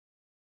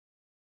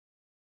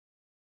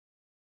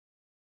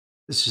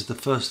This is the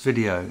first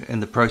video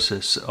in the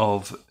process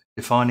of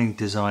defining,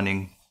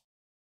 designing,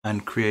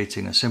 and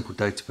creating a simple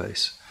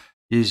database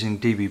using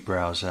DB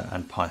Browser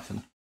and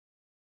Python.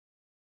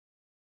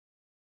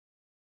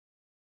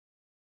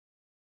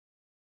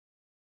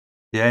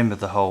 The aim of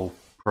the whole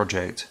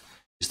project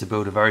is to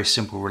build a very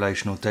simple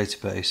relational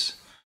database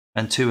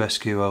and two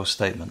SQL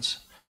statements,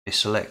 a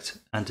select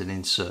and an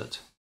insert.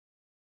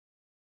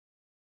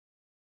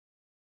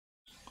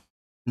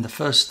 In the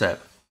first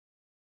step,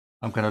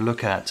 I'm going to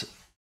look at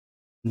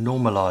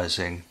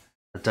normalizing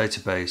a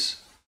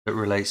database that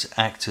relates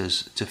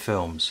actors to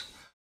films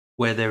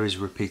where there is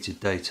repeated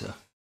data.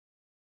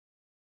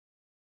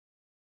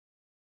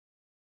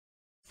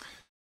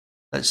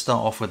 Let's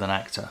start off with an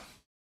actor.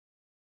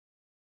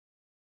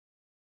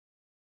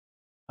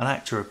 An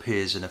actor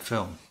appears in a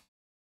film.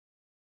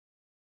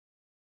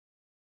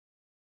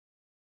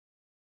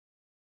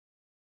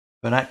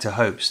 An actor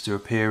hopes to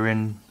appear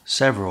in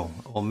several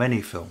or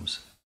many films.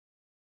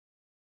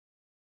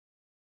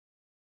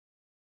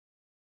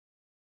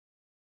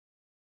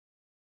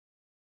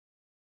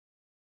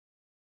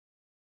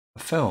 A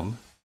film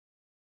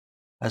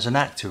has an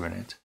actor in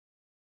it.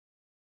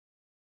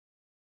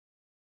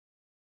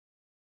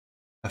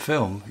 A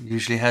film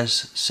usually has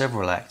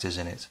several actors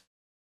in it.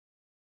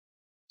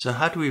 So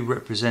how do we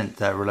represent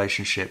that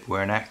relationship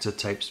where an actor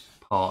takes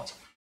part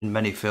in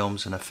many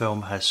films and a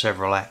film has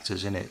several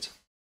actors in it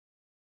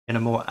in a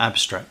more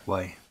abstract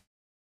way?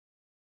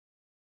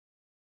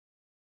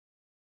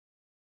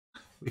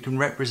 We can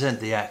represent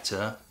the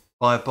actor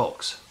by a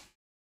box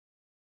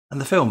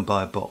and the film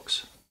by a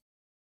box.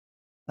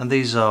 And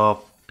these are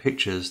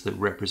pictures that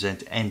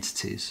represent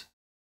entities.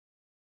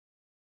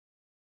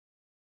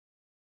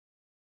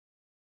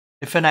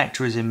 If an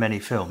actor is in many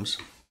films,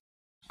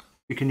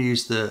 we can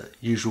use the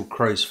usual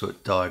crow's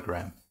foot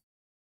diagram.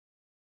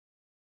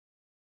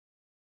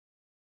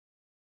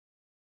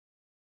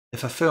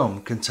 If a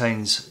film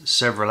contains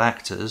several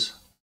actors,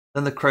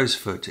 then the crow's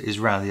foot is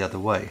round the other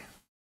way.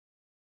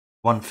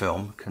 One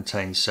film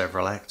contains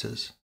several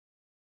actors.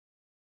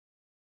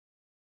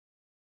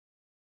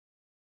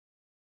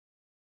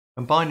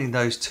 Combining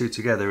those two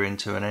together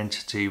into an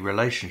entity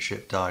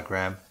relationship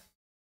diagram,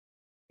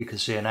 you can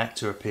see an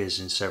actor appears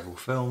in several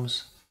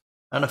films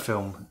and a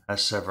film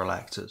has several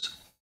actors.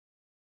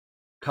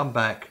 Come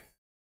back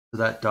to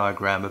that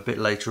diagram a bit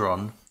later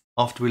on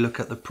after we look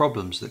at the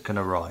problems that can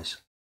arise.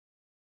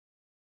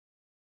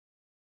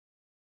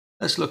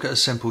 Let's look at a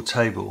simple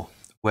table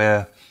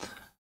where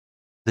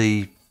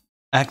the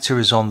actor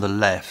is on the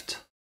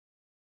left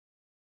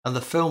and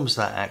the films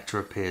that actor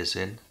appears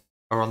in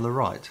are on the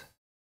right.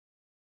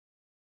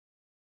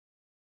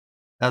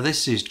 Now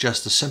this is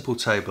just a simple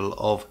table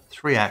of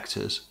 3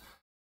 actors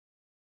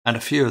and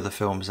a few of the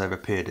films they've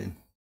appeared in.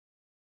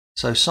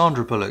 So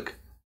Sandra Bullock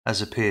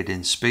has appeared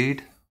in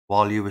Speed,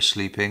 While You Were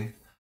Sleeping,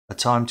 A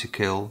Time to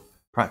Kill,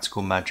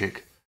 Practical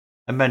Magic,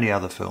 and many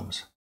other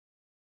films.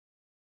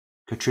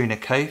 Katrina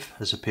Kaif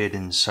has appeared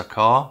in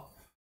Sakar,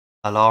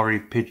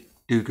 Alari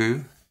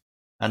Pidugu,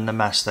 and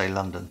Namaste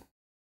London.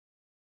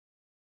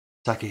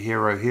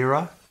 Takehiro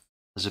Hira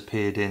has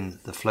appeared in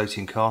The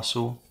Floating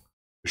Castle,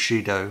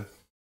 Bushido,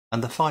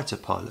 and The Fighter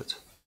Pilot.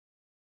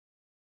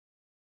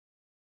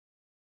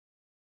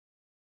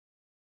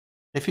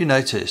 If you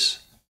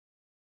notice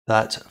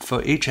that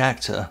for each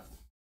actor,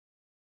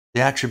 the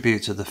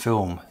attribute of the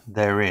film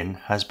therein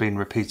has been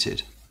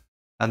repeated,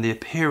 and the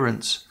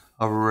appearance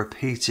of a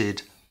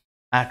repeated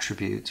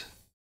attribute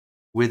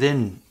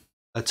within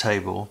a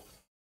table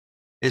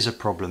is a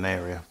problem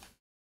area.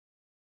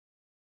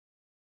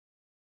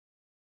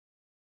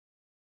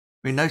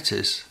 We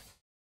notice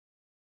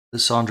that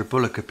Sandra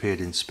Bullock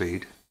appeared in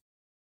Speed,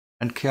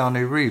 and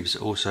Keanu Reeves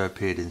also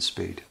appeared in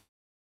Speed.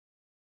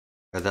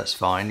 So that's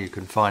fine, you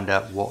can find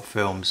out what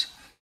films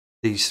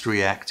these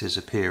 3 actors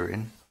appear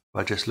in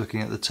by just looking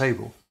at the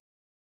table.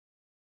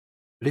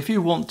 But if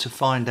you want to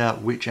find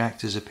out which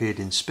actors appeared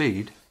in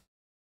Speed,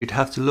 you'd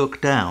have to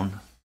look down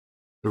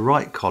the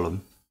right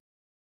column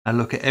and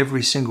look at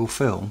every single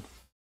film,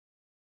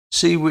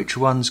 see which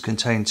ones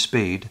contain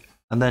Speed,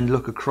 and then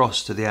look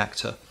across to the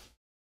actor.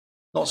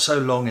 Not so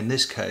long in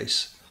this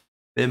case,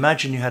 but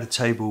imagine you had a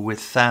table with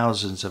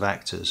thousands of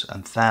actors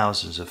and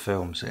thousands of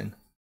films in.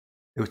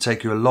 It would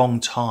take you a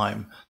long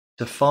time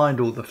to find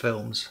all the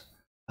films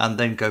and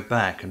then go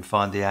back and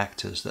find the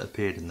actors that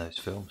appeared in those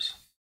films.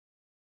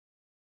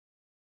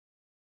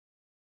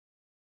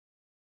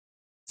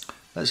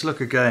 Let's look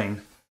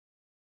again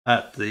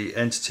at the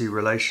entity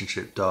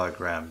relationship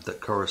diagram that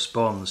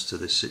corresponds to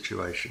this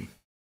situation.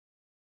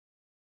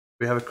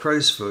 We have a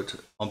crow's foot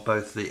on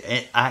both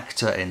the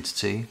actor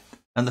entity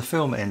and the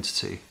film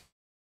entity.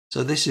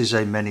 So this is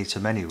a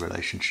many-to-many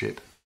relationship.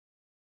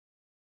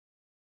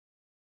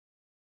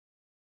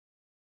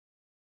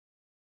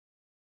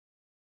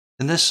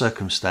 In this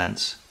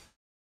circumstance,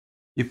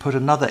 you put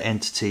another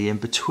entity in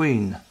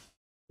between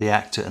the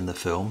actor and the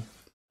film,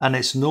 and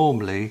it's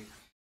normally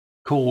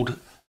called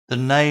the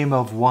name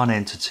of one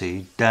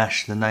entity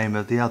dash the name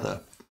of the other.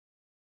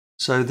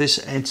 So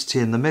this entity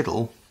in the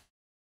middle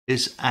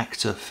is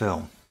actor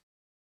film.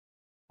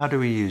 How do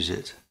we use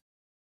it?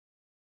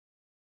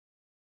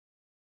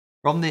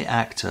 From the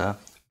actor,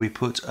 we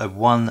put a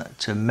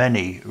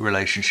one-to-many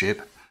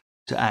relationship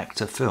to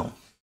actor film.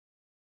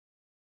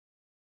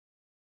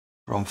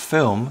 From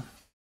film,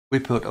 we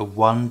put a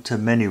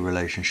one-to-many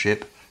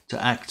relationship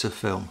to actor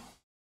film.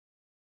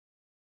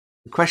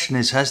 The question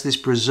is, has this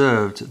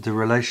preserved the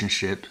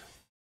relationship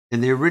in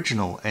the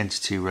original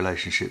entity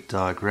relationship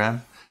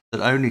diagram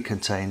that only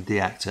contained the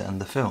actor and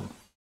the film?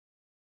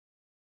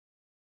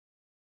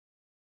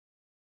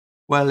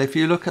 Well, if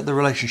you look at the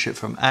relationship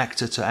from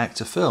actor to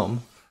actor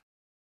film,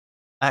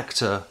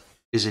 actor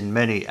is in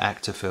many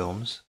actor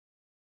films,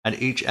 and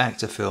each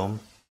actor film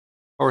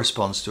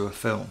corresponds to a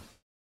film.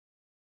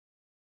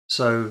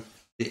 So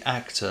the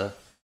actor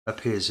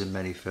appears in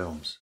many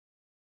films.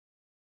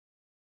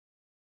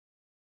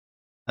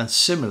 And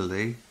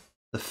similarly,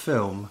 the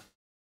film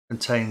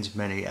contains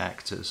many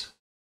actors.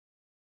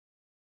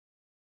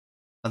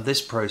 And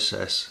this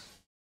process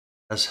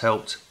has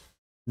helped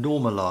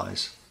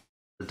normalize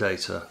the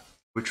data,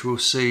 which we'll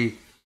see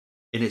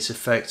in its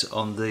effect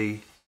on the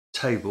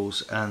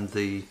tables and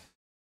the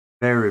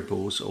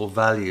variables or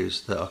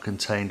values that are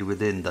contained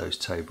within those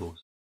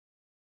tables.